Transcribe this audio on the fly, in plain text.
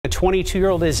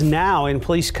22-year-old is now in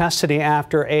police custody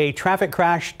after a traffic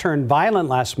crash turned violent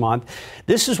last month.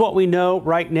 This is what we know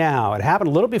right now. It happened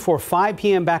a little before 5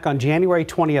 p.m. back on January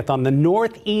 20th on the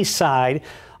northeast side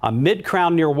on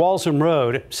Mid-Crown near Walsham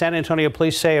Road. San Antonio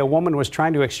police say a woman was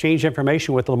trying to exchange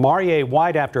information with Lamarie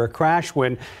White after a crash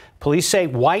when police say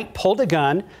White pulled a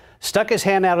gun, stuck his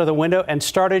hand out of the window and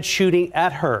started shooting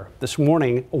at her. This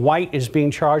morning, White is being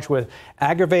charged with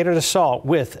aggravated assault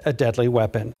with a deadly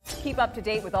weapon. Keep up to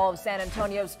date with all of San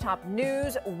Antonio's top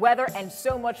news, weather, and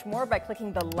so much more by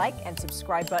clicking the like and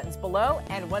subscribe buttons below.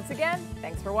 And once again,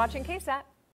 thanks for watching KSAT.